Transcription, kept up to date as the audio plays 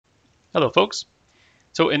Hello folks.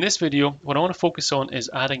 So in this video, what I want to focus on is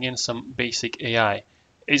adding in some basic AI.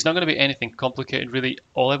 It's not going to be anything complicated really.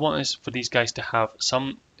 All I want is for these guys to have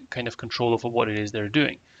some kind of control over what it is they're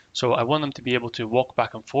doing. So I want them to be able to walk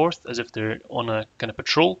back and forth as if they're on a kind of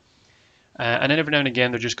patrol. And then every now and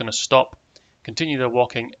again, they're just going to stop, continue their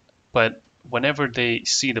walking. But whenever they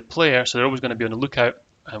see the player, so they're always going to be on the lookout.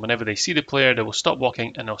 And whenever they see the player, they will stop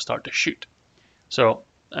walking and they'll start to shoot. So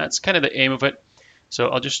that's kind of the aim of it. So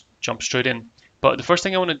I'll just jump straight in. But the first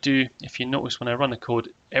thing I want to do, if you notice when I run the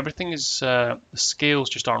code, everything is, the scales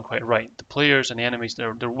just aren't quite right. The players and the enemies,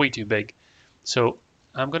 they're way too big. So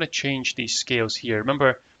I'm going to change these scales here.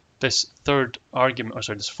 Remember this third argument, or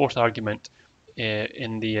sorry, this fourth argument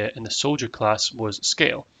in the soldier class was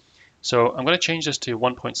scale. So I'm going to change this to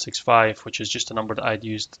 1.65, which is just a number that I'd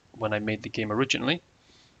used when I made the game originally.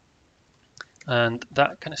 And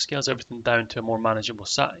that kind of scales everything down to a more manageable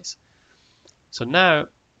size. So now,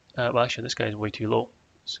 well actually this guy is way too low.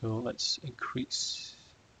 So let's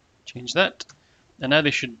change that. And now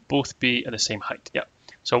they should both be at the same height. Yeah.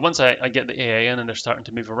 So once I get the AI in and they're starting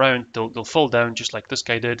to move around, they'll fall down just like this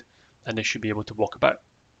guy did, and they should be able to walk about.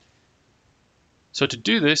 So to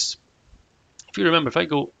do this, if you remember, if I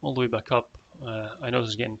go all the way back up, I know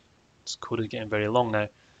this code is getting very long now.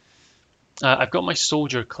 I've got my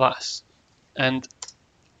soldier class. And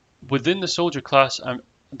within the soldier class,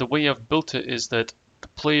 the way I've built it is that the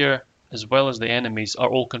player as well as the enemies are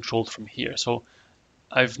all controlled from here. So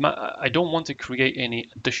I don't want to create any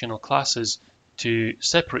additional classes to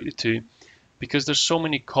separate the two because there's so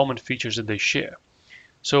many common features that they share.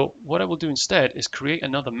 So what I will do instead is create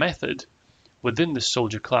another method within the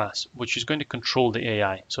soldier class, which is going to control the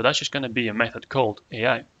AI. So that's just going to be a method called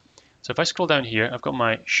AI. So if I scroll down here, I've got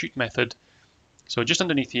my shoot method. So just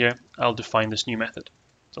underneath here, I'll define this new method.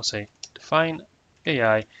 So I'll say define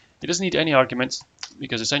AI. It doesn't need any arguments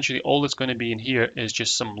because essentially all that's going to be in here is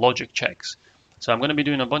just some logic checks. So I'm going to be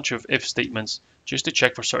doing a bunch of if statements just to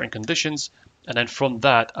check for certain conditions. And then from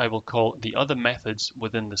that, I will call the other methods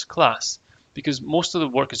within this class because most of the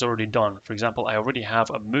work is already done. For example, I already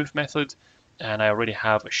have a move method and I already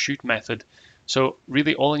have a shoot method. So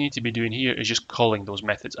really all I need to be doing here is just calling those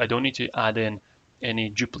methods. I don't need to add in any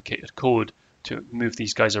duplicated code to move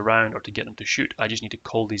these guys around or to get them to shoot. I just need to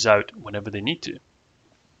call these out whenever they need to.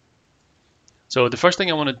 So the first thing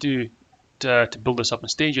I want to do to build this up in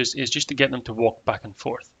stages is just to get them to walk back and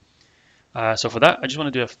forth. So for that, I just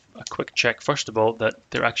want to do a quick check, first of all, that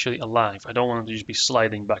they're actually alive. I don't want them to just be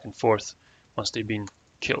sliding back and forth once they've been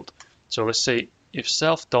killed. So let's say if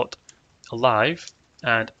self.alive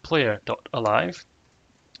and player.alive,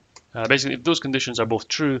 basically if those conditions are both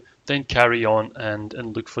true, then carry on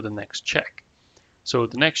and look for the next check. So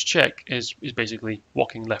the next check is basically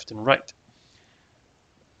walking left and right.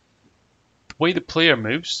 The way the player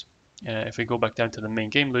moves, if we go back down to the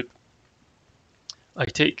main game loop, I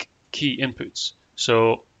take key inputs.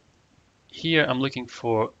 So here I'm looking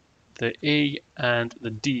for the A and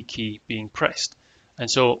the D key being pressed.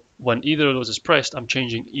 And so when either of those is pressed, I'm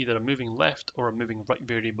changing either a moving left or a moving right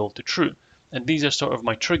variable to true. And these are sort of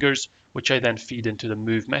my triggers, which I then feed into the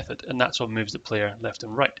move method. And that's what moves the player left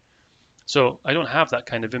and right. So I don't have that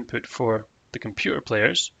kind of input for the computer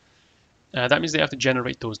players. That means they have to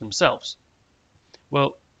generate those themselves.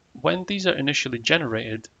 Well, when these are initially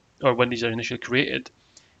generated, or when these are initially created,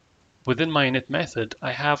 within my init method,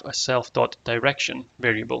 I have a self.direction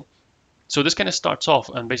variable. So this kind of starts off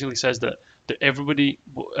and basically says that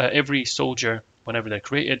every soldier, whenever they're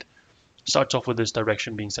created, starts off with this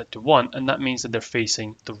direction being set to 1, and that means that they're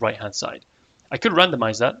facing the right-hand side. I could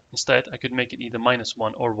randomize that. Instead, I could make it either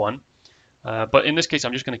 -1 or 1. But in this case,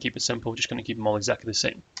 I'm just going to keep it simple, just going to keep them all exactly the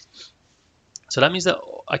same. So that means that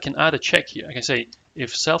I can add a check here. I can say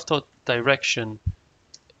if self.direction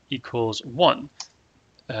equals 1,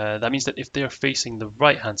 that means that if they're facing the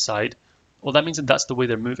right-hand side, well, that means that that's the way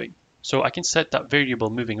they're moving. So I can set that variable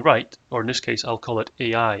moving right, or in this case, I'll call it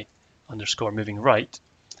AI underscore moving right.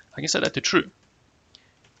 I can set that to true.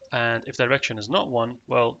 And if direction is not 1,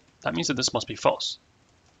 well, that means that this must be false.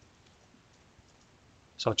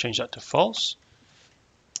 So I'll change that to false.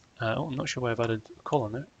 I'm not sure why I've added a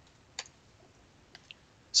colon there.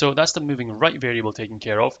 So that's the moving right variable taken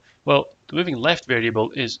care of. Well, the moving left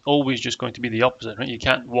variable is always just going to be the opposite, right? You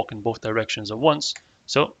can't walk in both directions at once.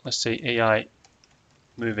 So let's say AI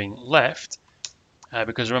moving left,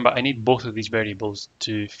 because remember, I need both of these variables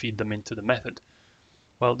to feed them into the method.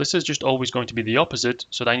 Well, this is just always going to be the opposite,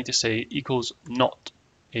 so I need to say equals not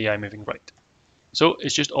AI moving right. So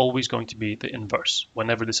it's just always going to be the inverse.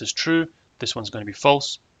 Whenever this is true, this one's going to be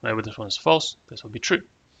false. Whenever this one is false, this will be true.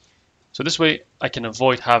 So this way I can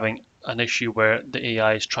avoid having an issue where the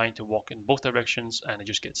AI is trying to walk in both directions and it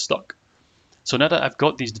just gets stuck. So now that I've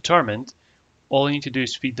got these determined, all I need to do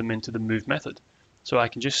is feed them into the move method. So I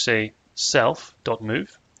can just say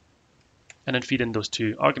self.move and then feed in those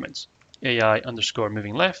two arguments, AI underscore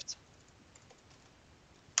moving left,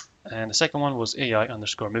 and the second one was AI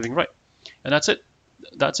underscore moving right. And that's it.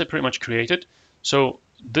 That's it pretty much created. So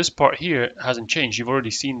this part here hasn't changed. You've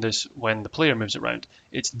already seen this when the player moves around.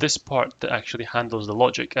 It's this part that actually handles the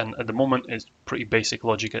logic, and at the moment it's pretty basic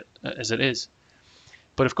logic as it is.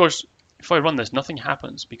 But of course, if I run this, nothing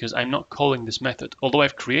happens because I'm not calling this method. Although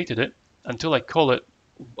I've created it, until I call it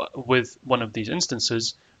with one of these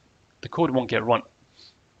instances, the code won't get run.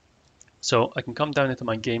 So I can come down into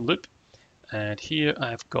my game loop, and here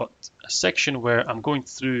I've got a section where I'm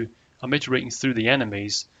iterating through the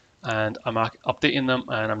enemies, and I'm updating them,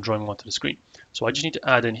 and I'm drawing one to the screen. So I just need to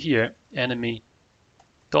add in here enemy.ai,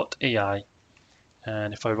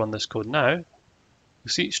 and if I run this code now, you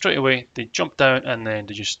see straight away they jump down and then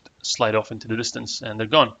they just slide off into the distance and they're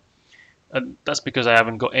gone. And that's because I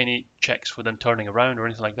haven't got any checks for them turning around or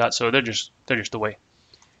anything like that, so they're just away.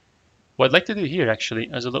 What I'd like to do here actually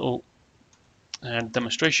as a little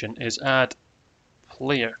demonstration is add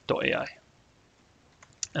player.ai.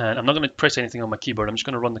 And I'm not going to press anything on my keyboard, I'm just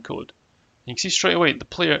going to run the code. And you can see straight away the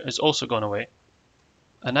player has also gone away.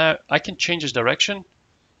 And now I can change his direction,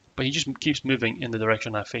 but he just keeps moving in the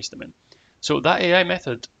direction I faced him in. So that AI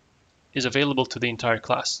method is available to the entire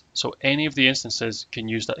class. So any of the instances can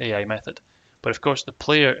use that AI method. But of course the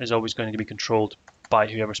player is always going to be controlled by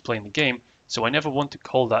whoever's playing the game. So I never want to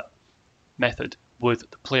call that method with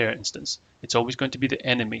the player instance. It's always going to be the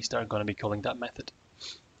enemies that are going to be calling that method.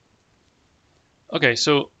 Okay,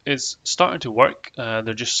 so it's starting to work.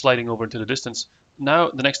 They're just sliding over into the distance. Now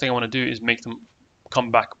the next thing I want to do is make them come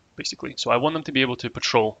back, basically. So I want them to be able to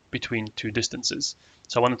patrol between two distances.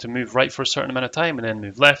 So I want them to move right for a certain amount of time and then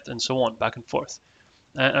move left and so on, back and forth.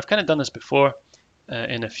 I've kind of done this before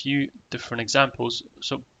in a few different examples.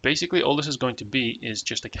 So basically all this is going to be is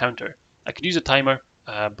just a counter. I could use a timer,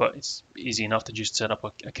 but it's easy enough to just set up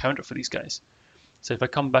a counter for these guys. So if I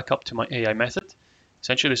come back up to my AI method,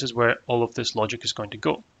 essentially this is where all of this logic is going to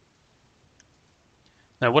go.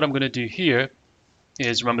 Now what I'm going to do here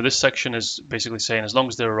is, remember this section is basically saying as long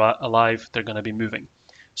as they're alive, they're going to be moving.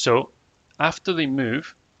 So after they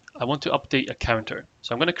move, I want to update a counter.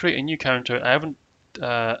 So I'm going to create a new counter. I haven't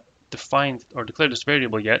defined or declared this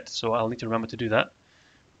variable yet, so I'll need to remember to do that.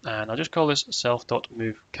 And I'll just call this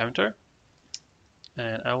self.moveCounter.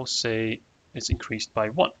 And I will say it's increased by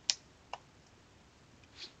 1.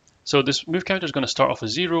 So this move counter is going to start off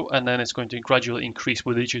as 0, and then it's going to gradually increase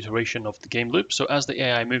with each iteration of the game loop. So as the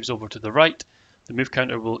AI moves over to the right, the move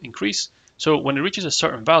counter will increase. So when it reaches a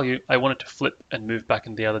certain value, I want it to flip and move back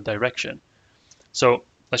in the other direction. So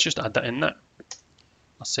let's just add that in now.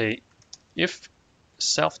 I'll say if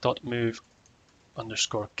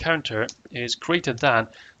self.move_counter is greater than.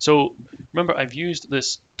 So remember, I've used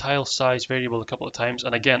this tile size variable a couple of times,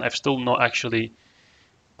 and again, I've still not actually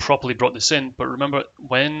properly brought this in. But remember,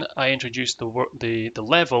 when I introduced the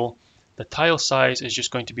level, the tile size is just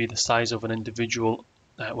going to be the size of an individual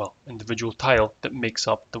tile that makes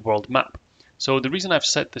up the world map. So the reason I've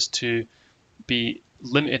set this to be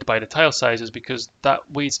limited by the tile size is because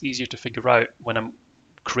that way it's easier to figure out when I'm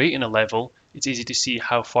creating a level. It's easy to see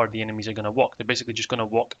how far the enemies are going to walk. They're basically just going to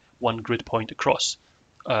walk one grid point across,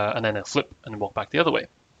 and then they'll flip and walk back the other way.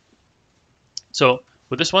 So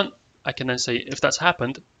with this one, I can then say if that's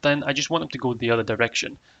happened, then I just want them to go the other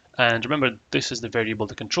direction. And remember, this is the variable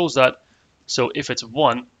that controls that. So if it's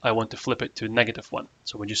 1, I want to flip it to -1.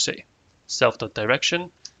 So we just say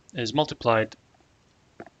self.direction is multiplied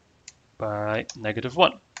by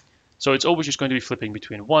 -1. So it's always just going to be flipping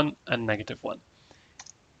between 1 and -1.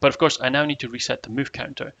 But of course, I now need to reset the move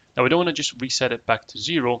counter. Now, we don't want to just reset it back to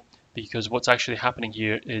 0, because what's actually happening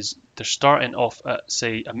here is they're starting off at,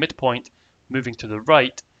 say, a midpoint, moving to the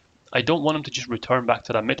right. I don't want them to just return back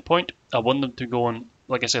to that midpoint. I want them to go on,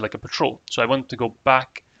 like I say, like a patrol. So I want them to go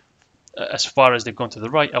back as far as they've gone to the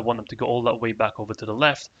right. I want them to go all that way back over to the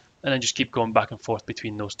left, and then just keep going back and forth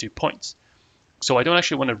between those 2 points. So I don't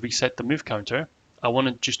actually want to reset the move counter. I want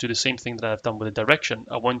to just do the same thing that I've done with the direction.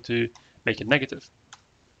 I want to make it negative.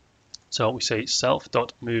 So we say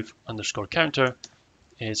self.move_counter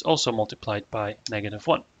is also multiplied by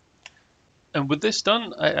 -1. And with this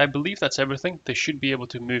done, I believe that's everything. They should be able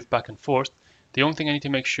to move back and forth. The only thing I need to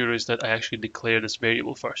make sure is that I actually declare this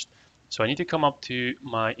variable first. So I need to come up to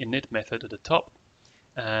my init method at the top,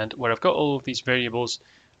 and where I've got all of these variables,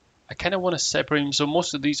 I kind of want to separate them. So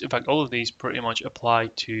most of these, in fact all of these, pretty much apply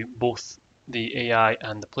to both the AI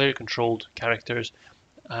and the player controlled characters.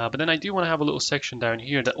 But then I do want to have a little section down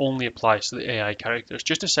here that only applies to the AI characters,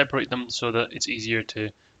 just to separate them so that it's easier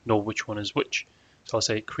to know which one is which. So I'll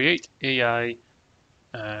say create AI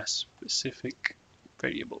specific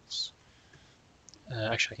variables.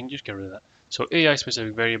 Actually, I can just get rid of that. So AI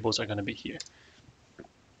specific variables are going to be here.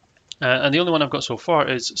 And the only one I've got so far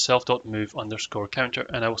is self.move underscore counter,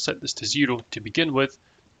 and I will set this to 0 to begin with,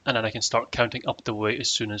 and then I can start counting up the way as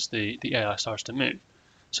soon as the AI starts to move.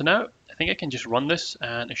 So now I think I can just run this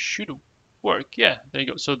and it should work. Yeah, there you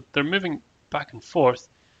go. So they're moving back and forth.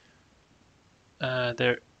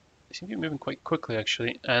 They seem to be moving quite quickly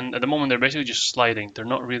actually, and at the moment they're basically just sliding. They're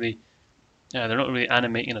not really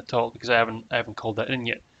animating at all because I haven't called that in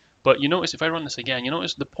yet. But you notice if I run this again, you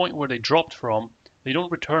notice the point where they dropped from, they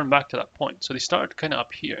don't return back to that point. So they started kind of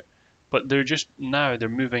up here, but they're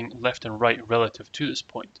moving left and right relative to this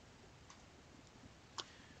point.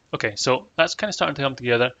 Okay, so that's kind of starting to come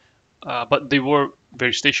together, but they were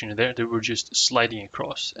very stationary there. They were just sliding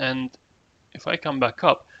across. And if I come back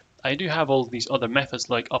up, I do have all these other methods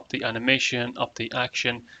like update animation, update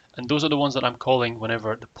action, and those are the ones that I'm calling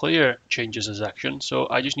whenever the player changes his action. So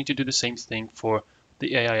I just need to do the same thing for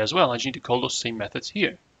the AI as well. I just need to call those same methods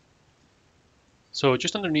here. So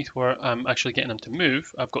just underneath where I'm actually getting them to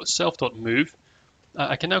move, I've got self.move.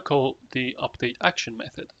 I can now call the update action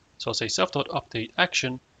method. So I'll say self.update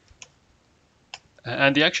action,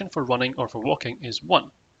 and the action for running or for walking is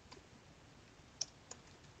 1.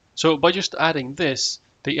 So by just adding this,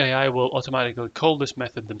 the AI will automatically call this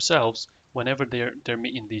method themselves whenever they're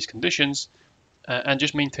meeting these conditions, and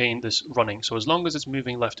just maintain this running. So as long as it's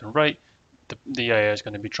moving left and right, the AI is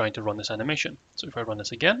going to be trying to run this animation. So if I run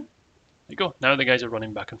this again, there you go. Now the guys are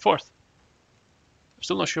running back and forth. I'm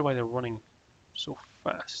still not sure why they're running so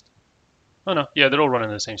fast. Oh no, yeah, they're all running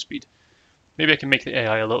at the same speed. Maybe I can make the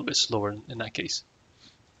AI a little bit slower in that case.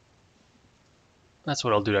 That's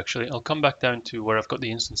what I'll do actually. I'll come back down to where I've got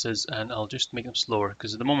the instances and I'll just make them slower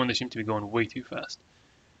because at the moment they seem to be going way too fast.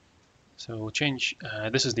 So we'll change,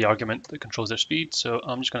 this is the argument that controls their speed, so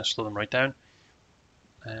I'm just going to slow them right down.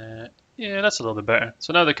 Yeah, that's a little bit better.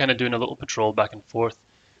 So now they're kind of doing a little patrol back and forth.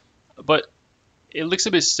 But it looks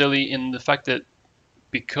a bit silly in the fact that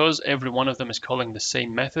because every one of them is calling the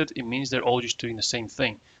same method, it means they're all just doing the same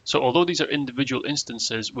thing. So although these are individual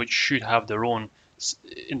instances which should have their own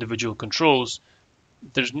individual controls,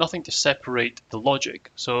 there's nothing to separate the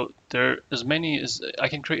logic. So I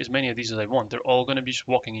can create as many of these as I want. They're all going to be just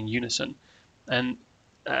walking in unison, and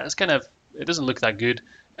it doesn't look that good,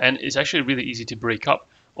 and it's actually really easy to break up.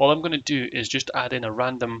 All I'm going to do is just add in a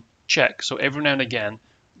random check. So every now and again,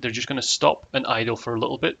 they're just going to stop and idle for a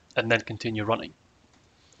little bit and then continue running.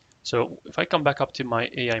 So if I come back up to my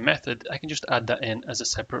AI method, I can just add that in as a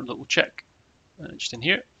separate little check, just in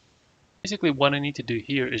here. Basically what I need to do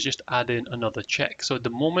here is just add in another check. So at the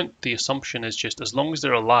moment the assumption is just as long as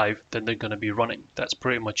they're alive, then they're going to be running. That's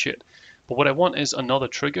pretty much it. But what I want is another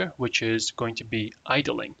trigger, which is going to be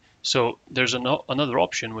idling. So there's another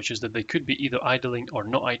option, which is that they could be either idling or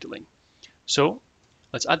not idling. So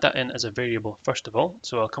let's add that in as a variable first of all.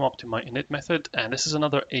 So I'll come up to my init method, and this is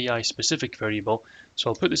another AI specific variable.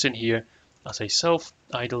 So I'll put this in here. I'll say self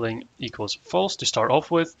idling equals false to start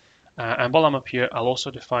off with. And while I'm up here, I'll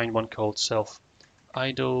also define one called self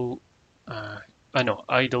idling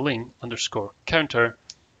underscore counter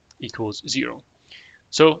equals 0.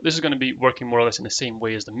 So this is going to be working more or less in the same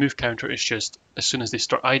way as the move counter. It's just as soon as they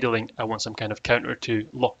start idling, I want some kind of counter to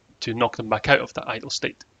knock them back out of that idle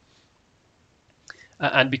state.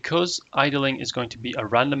 And because idling is going to be a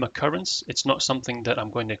random occurrence, it's not something that I'm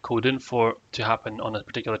going to code in for to happen on a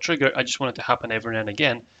particular trigger. I just want it to happen every now and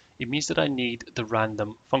again. It means that I need the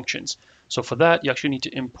random functions. So for that, you actually need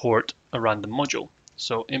to import a random module.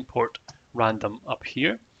 So import random up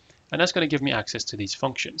here, and that's going to give me access to these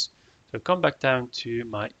functions. So come back down to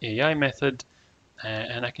my AI method,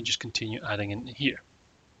 and I can just continue adding in here.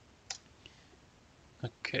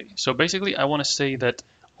 Okay, so basically I want to say that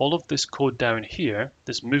all of this code down here,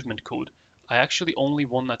 this movement code, I actually only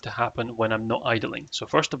want that to happen when I'm not idling. So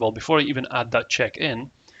first of all, before I even add that check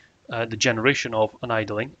in, the generation of an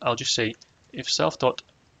idling, I'll just say if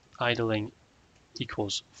self.idling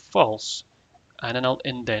equals false, and then I'll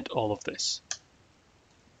indent all of this.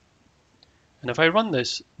 And if I run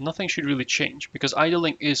this, nothing should really change because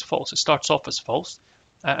idling is false. It starts off as false,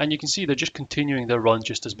 and you can see they're just continuing their run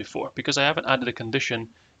just as before because I haven't added a condition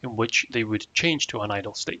in which they would change to an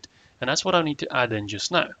idle state. And that's what I need to add in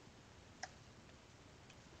just now.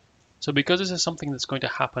 So because this is something that's going to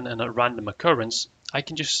happen in a random occurrence, I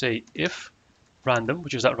can just say if random,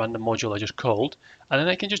 which is that random module I just called, and then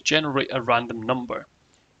I can just generate a random number.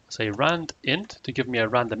 say rand int to give me a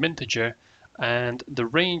random integer, and the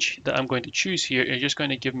range that I'm going to choose here is just going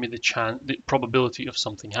to give me the probability of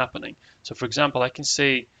something happening. So for example, I can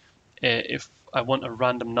say if I want a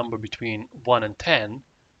random number between 1 and 10,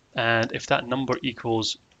 and if that number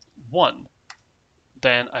equals 1,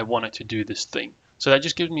 then I want it to do this thing. So that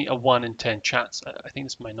just gives me a 1 in 10 chance. I think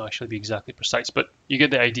this might not actually be exactly precise, but you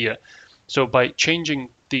get the idea. So by changing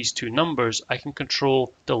these two numbers, I can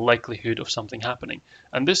control the likelihood of something happening.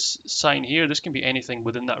 And this sign here, this can be anything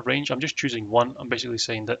within that range. I'm just choosing 1. I'm basically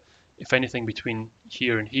saying that if anything between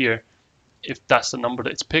here and here, if that's the number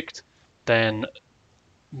that it's picked, then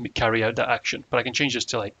carry out that action. But I can change this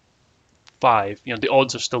to like 5. The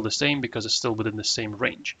odds are still the same because it's still within the same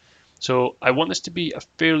range. So I want this to be a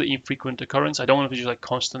fairly infrequent occurrence. I don't want it to just like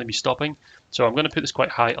constantly be stopping. So I'm going to put this quite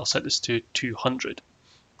high. I'll set this to 200.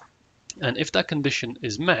 And if that condition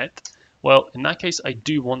is met, well, in that case, I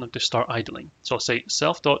do want them to start idling. So I'll say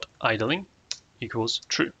self.idling equals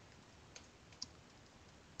true.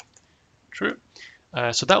 True.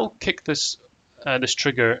 So that will kick this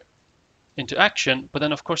trigger into action, but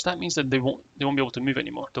then of course that means that they won't be able to move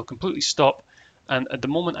anymore. They'll completely stop, and at the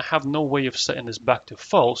moment I have no way of setting this back to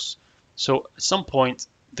false, so at some point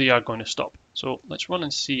they are going to stop. So let's run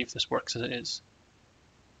and see if this works as it is.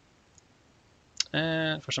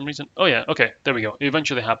 And for some reason, oh yeah, okay, there we go. It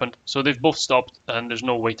eventually happened. So they've both stopped, and there's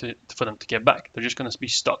no way for them to get back. They're just going to be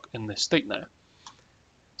stuck in this state now.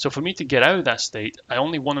 So for me to get out of that state, I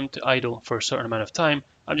only want them to idle for a certain amount of time.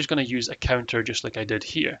 I'm just going to use a counter just like I did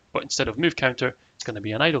here. But instead of move counter, it's going to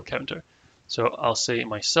be an idle counter. So I'll say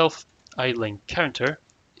my self idling counter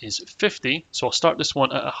is 50. So I'll start this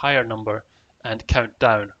one at a higher number and count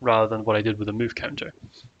down rather than what I did with the move counter.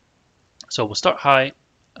 So we'll start high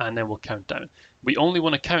and then we'll count down. We only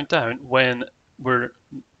want to count down when we're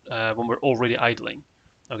already idling.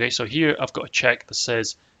 Okay, so here I've got a check that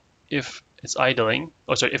says if it's idling,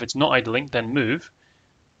 if it's not idling, then move.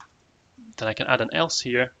 Then I can add an else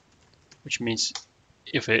here, which means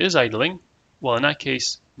if it is idling, well, in that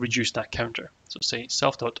case, reduce that counter. So say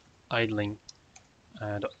self.idling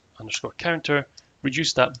and underscore counter,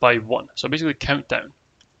 reduce that by 1. So basically count down.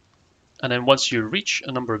 And then once you reach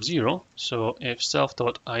a number of 0, so if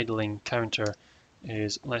self.idling counter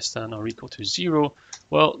is less than or equal to 0,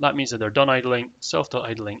 well, that means that they're done idling.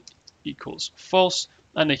 Self.idling equals false,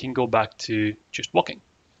 and they can go back to just walking.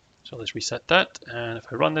 So let's reset that, and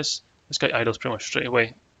if I run this guy idles pretty much straight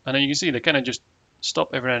away. And then you can see they kind of just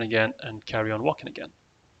stop every now and again and carry on walking again.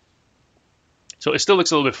 So it still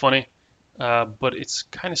looks a little bit funny, but it's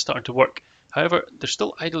kind of starting to work. However, they're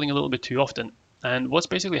still idling a little bit too often. And what's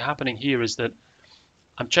basically happening here is that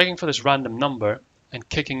I'm checking for this random number and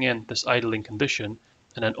kicking in this idling condition,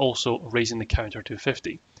 and then also raising the counter to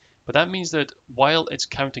 50. But that means that while it's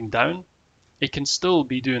counting down, it can still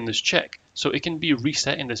be doing this check. So it can be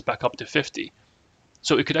resetting this back up to 50.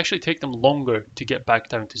 So it could actually take them longer to get back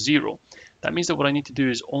down to 0. That means that what I need to do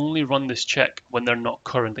is only run this check when they're not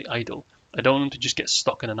currently idle. I don't want them to just get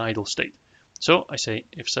stuck in an idle state. So I say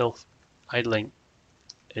if self idling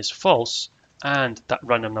is false and that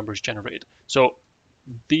random number is generated. So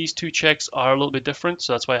these two checks are a little bit different,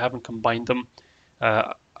 so that's why I haven't combined them.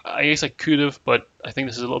 I guess I could have, but I think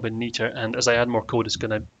this is a little bit neater, and as I add more code, it's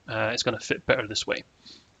gonna fit better this way.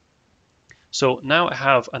 So now I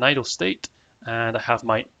have an idle state and I have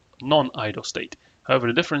my non-idle state. However,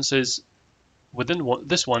 the difference is within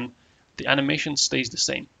this one, the animation stays the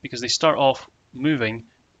same because they start off moving,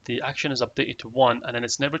 the action is updated to 1, and then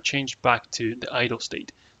it's never changed back to the idle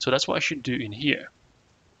state. So that's what I should do in here.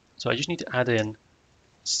 So I just need to add in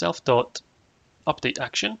self.update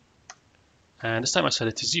action, and this time I set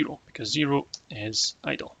it to 0 because 0 is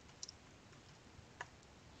idle.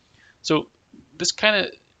 So this kind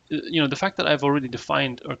of, the fact that I've already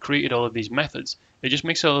defined or created all of these methods, it just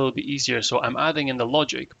makes it a little bit easier. So I'm adding in the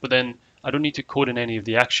logic, but then I don't need to code in any of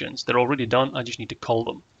the actions. They're already done. I just need to call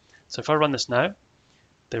them. So if I run this now,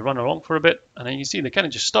 they run along for a bit, and then you see they kind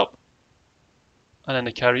of just stop, and then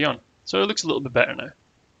they carry on. So it looks a little bit better now.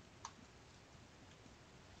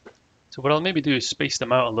 So what I'll maybe do is space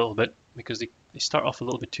them out a little bit because they start off a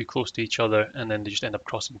little bit too close to each other, and then they just end up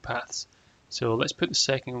crossing paths. So let's put the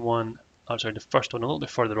second one, the first one a little bit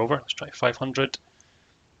further over. Let's try 500.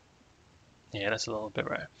 Yeah, that's a little bit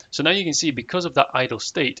rare. So now you can see because of that idle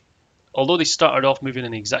state, although they started off moving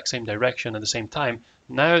in the exact same direction at the same time,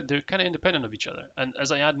 now they're kind of independent of each other. And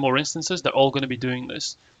as I add more instances, they're all going to be doing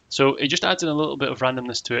this. So it just adds in a little bit of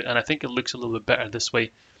randomness to it, and I think it looks a little bit better this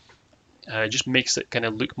way. It just makes it kind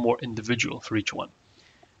of look more individual for each one.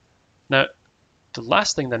 Now, the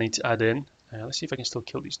last thing that I need to add in, let's see if I can still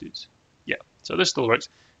kill these dudes. Yeah, so this still works.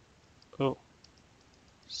 Oh,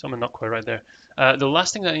 something not quite right there. The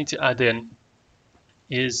last thing that I need to add in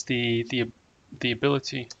is the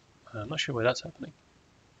ability. I'm not sure why that's happening.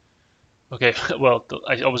 Okay, well,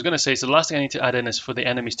 I was going to say, so the last thing I need to add in is for the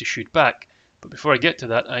enemies to shoot back. But before I get to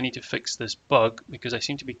that, I need to fix this bug because I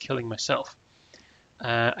seem to be killing myself.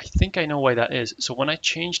 I think I know why that is. So when I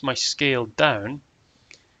changed my scale down,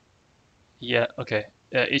 yeah, okay.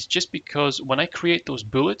 It's just because when I create those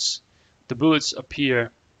bullets, the bullets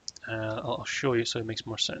appear, I'll show you so it makes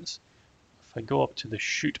more sense. If I go up to the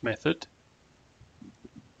shoot method,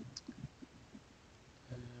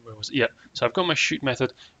 where was it? Yeah, so I've got my shoot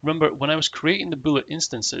method. Remember, when I was creating the bullet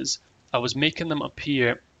instances, I was making them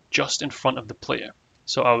appear just in front of the player.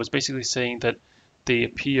 So I was basically saying that they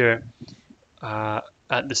appear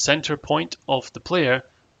at the center point of the player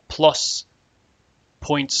plus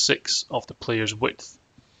 0.6 of the player's width.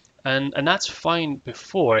 And that's fine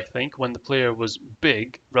before, I think, when the player was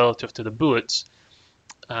big relative to the bullets.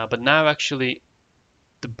 But now actually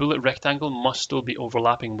the bullet rectangle must still be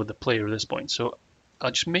overlapping with the player at this point. So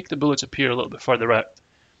I'll just make the bullets appear a little bit further out.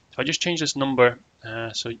 So I just change this number,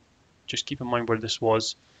 so just keep in mind where this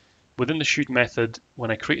was. Within the shoot method,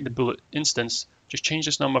 when I created the bullet instance, just change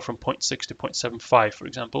this number from 0.6 to 0.75, for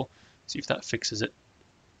example. See if that fixes it.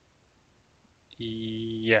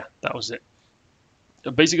 Yeah, that was it.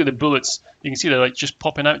 Basically, the bullets, you can see they're like just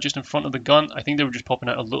popping out just in front of the gun. I think they were just popping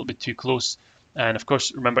out a little bit too close. And of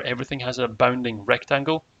course, remember, everything has a bounding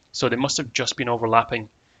rectangle, so they must have just been overlapping.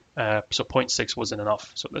 So 0.6 wasn't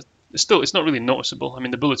enough. So it's not really noticeable. I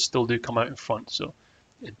mean, the bullets still do come out in front, so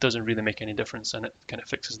it doesn't really make any difference, and it kind of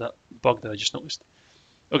fixes that bug that I just noticed.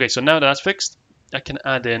 Okay, so now that that's fixed, I can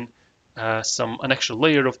add in an extra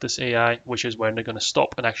layer of this AI, which is where they're going to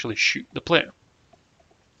stop and actually shoot the player.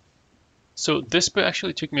 So this bit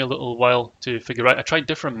actually took me a little while to figure out. I tried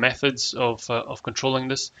different methods of controlling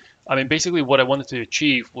this. I mean, basically what I wanted to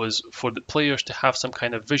achieve was for the players to have some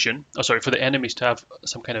kind of vision, for the enemies to have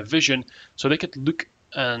some kind of vision so they could look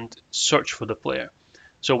and search for the player.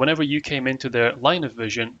 So whenever you came into their line of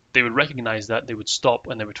vision, they would recognize that, they would stop,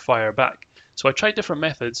 and they would fire back. So I tried different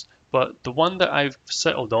methods, but the one that I've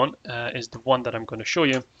settled on is the one that I'm going to show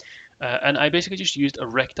you. And I basically just used a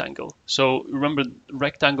rectangle. So remember,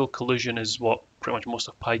 rectangle collision is what pretty much most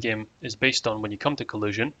of PyGame is based on when you come to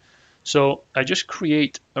collision. So I just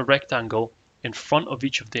create a rectangle in front of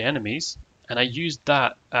each of the enemies, and I use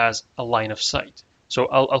that as a line of sight. So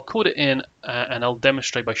I'll code it in, and I'll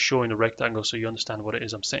demonstrate by showing the rectangle so you understand what it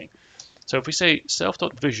is I'm saying. So if we say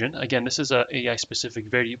self.vision, again, this is an AI-specific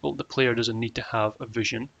variable. The player doesn't need to have a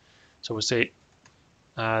vision. So we'll say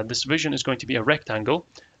this vision is going to be a rectangle.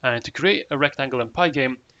 And to create a rectangle in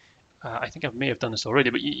PyGame, I think I may have done this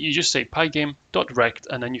already, but you just say pygame.rect,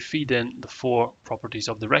 and then you feed in the 4 properties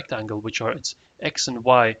of the rectangle, which are its x and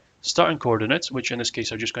y starting coordinates, which in this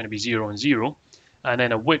case are just going to be 0 and 0, and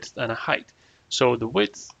then a width and a height. So the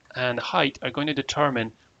width and the height are going to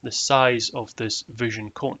determine the size of this vision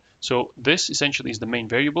cone. So this essentially is the main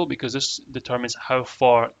variable because this determines how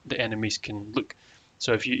far the enemies can look.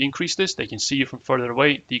 So if you increase this, they can see you from further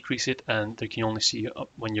away, decrease it, and they can only see you up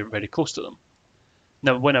when you're very close to them.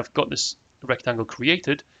 Now, when I've got this rectangle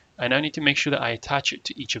created, I now need to make sure that I attach it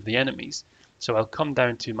to each of the enemies. So I'll come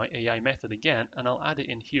down to my AI method again, and I'll add it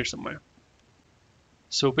in here somewhere.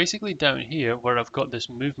 So basically down here, where I've got this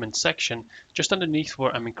movement section, just underneath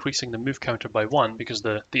where I'm increasing the move counter by 1 because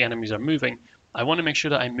the enemies are moving, I want to make sure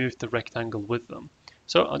that I move the rectangle with them.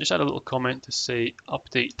 So I'll just add a little comment to say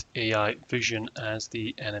update AI vision as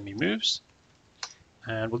the enemy moves.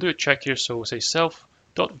 And we'll do a check here. So we'll say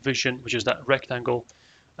self.vision, which is that rectangle.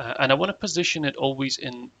 And I want to position it always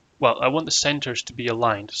in, well, I want the centers to be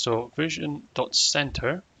aligned. So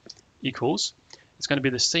vision.center equals, it's going to be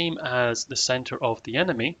the same as the center of the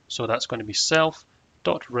enemy. So that's going to be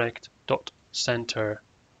self.rect.center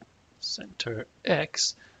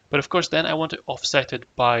x. But of course, then I want to offset it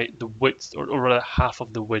by the width, or rather half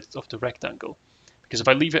of the width of the rectangle. Because if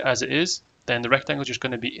I leave it as it is, then the rectangle is just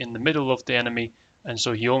going to be in the middle of the enemy, and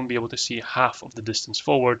so he'll only be able to see half of the distance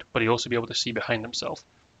forward, but he'll also be able to see behind himself.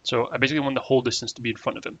 So I basically want the whole distance to be in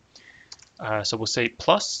front of him. So we'll say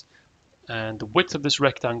plus, and the width of this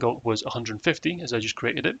rectangle was 150 as I just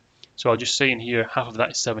created it. So I'll just say in here, half of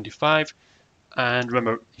that is 75. And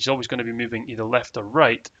remember, he's always going to be moving either left or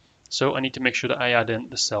right. So I need to make sure that I add in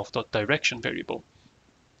the self.direction variable.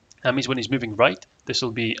 That means when he's moving right, this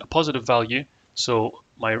will be a positive value. So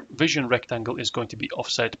my vision rectangle is going to be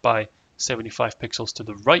offset by 75 pixels to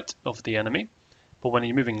the right of the enemy. But when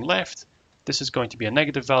you're moving left, this is going to be a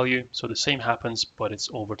negative value. So the same happens, but it's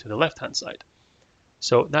over to the left-hand side.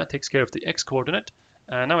 So that takes care of the x coordinate.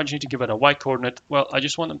 And now I just need to give it a y coordinate. Well, I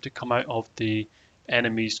just want them to come out of the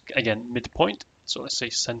enemies, again, midpoint. So let's say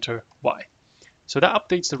center Y. So that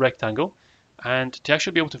updates the rectangle. And to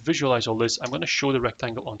actually be able to visualize all this, I'm going to show the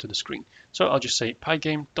rectangle onto the screen. So I'll just say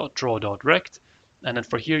pygame.draw.rect. And then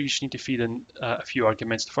for here, you just need to feed in a few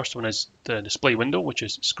arguments. The first one is the display window, which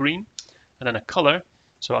is screen, and then a color.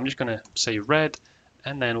 So I'm just going to say red,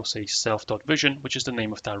 and then we'll say self.vision, which is the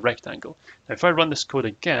name of that rectangle. Now, if I run this code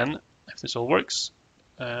again, if this all works,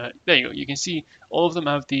 there you go. You can see all of them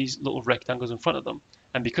have these little rectangles in front of them.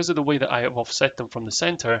 And because of the way that I have offset them from the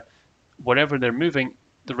center, wherever they're moving,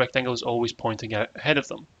 the rectangle is always pointing out ahead of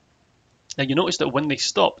them. Now you notice that when they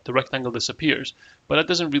stop, the rectangle disappears, but that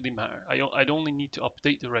doesn't really matter. I'd only need to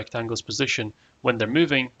update the rectangle's position when they're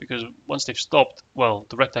moving, because once they've stopped, well,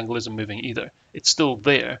 the rectangle isn't moving either. It's still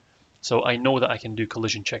there, so I know that I can do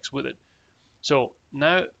collision checks with it. So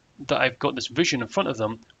now that I've got this vision in front of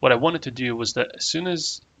them, what I wanted to do was that as soon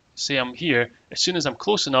as, say I'm here, as soon as I'm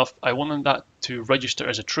close enough, I wanted that to register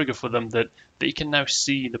as a trigger for them that they can now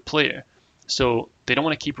see the player. So they don't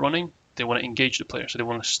want to keep running, they want to engage the player. So they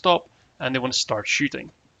want to stop and they want to start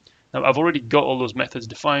shooting. Now I've already got all those methods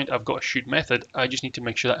defined, I've got a shoot method, I just need to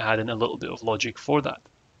make sure that I add in a little bit of logic for that.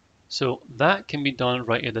 So that can be done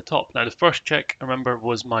right at the top. Now the first check, remember,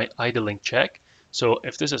 was my idling check. So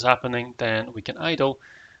if this is happening, then we can idle.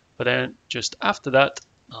 But then just after that,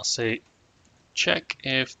 I'll say check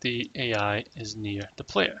if the AI is near the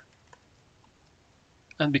player.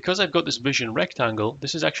 And because I've got this vision rectangle,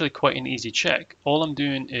 this is actually quite an easy check. All I'm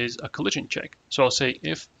doing is a collision check. So I'll say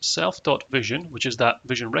if self.vision, which is that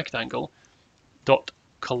vision rectangle, dot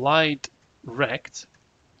collide rect,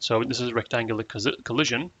 so this is rectangular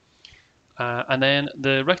collision, and then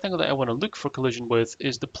the rectangle that I want to look for collision with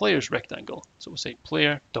is the player's rectangle. So we'll say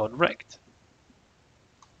player.rect.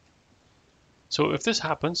 So if this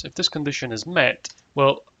happens, if this condition is met,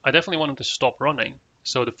 well, I definitely want him to stop running.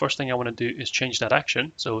 So the first thing I want to do is change that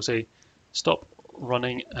action. So we'll say stop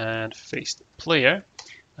running and face the player.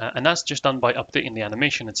 And that's just done by updating the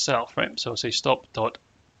animation itself, right? So say self.update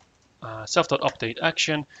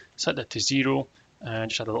action, set that to 0, and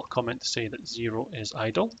just add a little comment to say that 0 is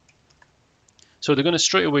idle. So they're going to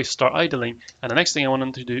straight away start idling, and the next thing I want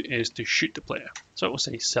them to do is to shoot the player. So we'll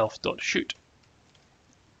say self.shoot.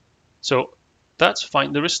 So that's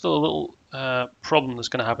fine. There is still a little problem that's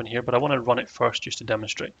going to happen here, but I want to run it first just to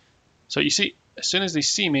demonstrate. So you see, as soon as they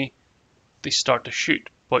see me, they start to shoot.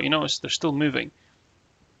 But you notice they're still moving.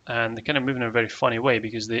 And they're kind of moving in a very funny way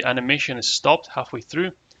because the animation is stopped halfway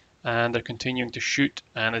through and they're continuing to shoot,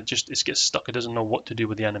 and it gets stuck. It doesn't know what to do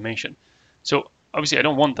with the animation. So obviously I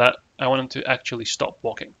don't want that. I want them to actually stop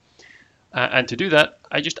walking. And to do that,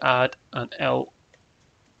 I just add an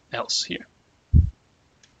else here.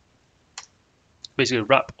 Basically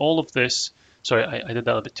wrap all of this. Sorry, I did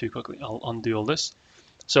that a bit too quickly. I'll undo all this.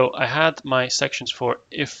 So I had my sections for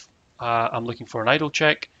if I'm looking for an idle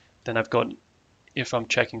check, then I've got if I'm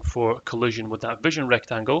checking for collision with that vision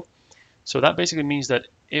rectangle. So that basically means that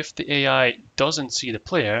if the AI doesn't see the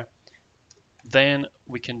player, then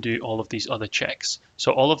we can do all of these other checks.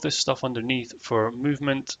 So all of this stuff underneath for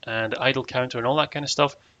movement and idle counter and all that kind of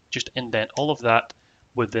stuff, just indent all of that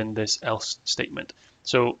within this else statement.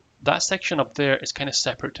 So that section up there is kind of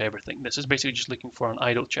separate to everything. This is basically just looking for an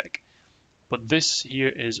idle check. But this here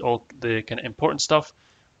is all the kind of important stuff.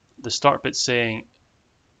 The start bit saying,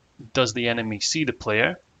 does the enemy see the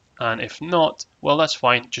player? And if not, well, that's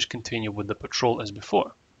fine. Just continue with the patrol as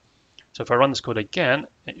before. So if I run this code again,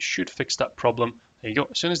 it should fix that problem. There you go.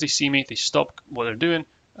 As soon as they see me, they stop what they're doing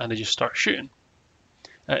and they just start shooting.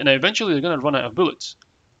 Now eventually they're going to run out of bullets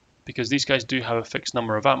because these guys do have a fixed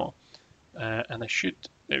number of ammo. And I should,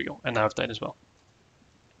 there we go, and now I've died as well.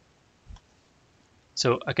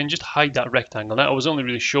 So I can just hide that rectangle. Now I was only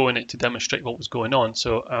really showing it to demonstrate what was going on,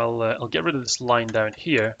 so I'll get rid of this line down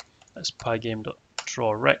here. That's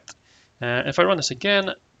pygame.drawRect. If I run this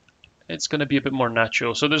again, it's going to be a bit more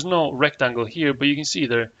natural. So there's no rectangle here, but you can see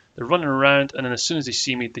they're running around, and then as soon as they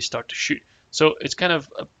see me, they start to shoot. So it's kind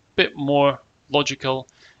of a bit more logical.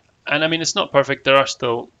 And I mean, it's not perfect. There are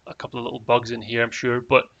still a couple of little bugs in here, I'm sure,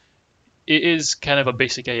 but it is kind of a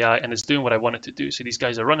basic AI, and it's doing what I want it to do. So these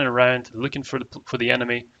guys are running around looking for the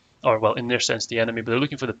enemy, or well, in their sense, the enemy, but they're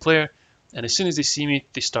looking for the player. And as soon as they see me,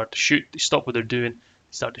 they start to shoot. They stop what they're doing,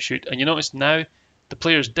 they start to shoot. And you notice now the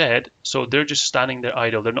player's dead, so they're just standing there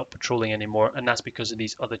idle. They're not patrolling anymore, and that's because of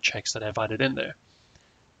these other checks that I've added in there.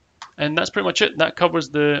 And that's pretty much it. That covers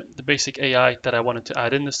the basic AI that I wanted to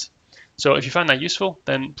add in this. So if you found that useful,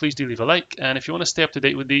 then please do leave a like. And if you want to stay up to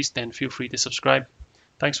date with these, then feel free to subscribe.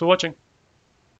 Thanks for watching.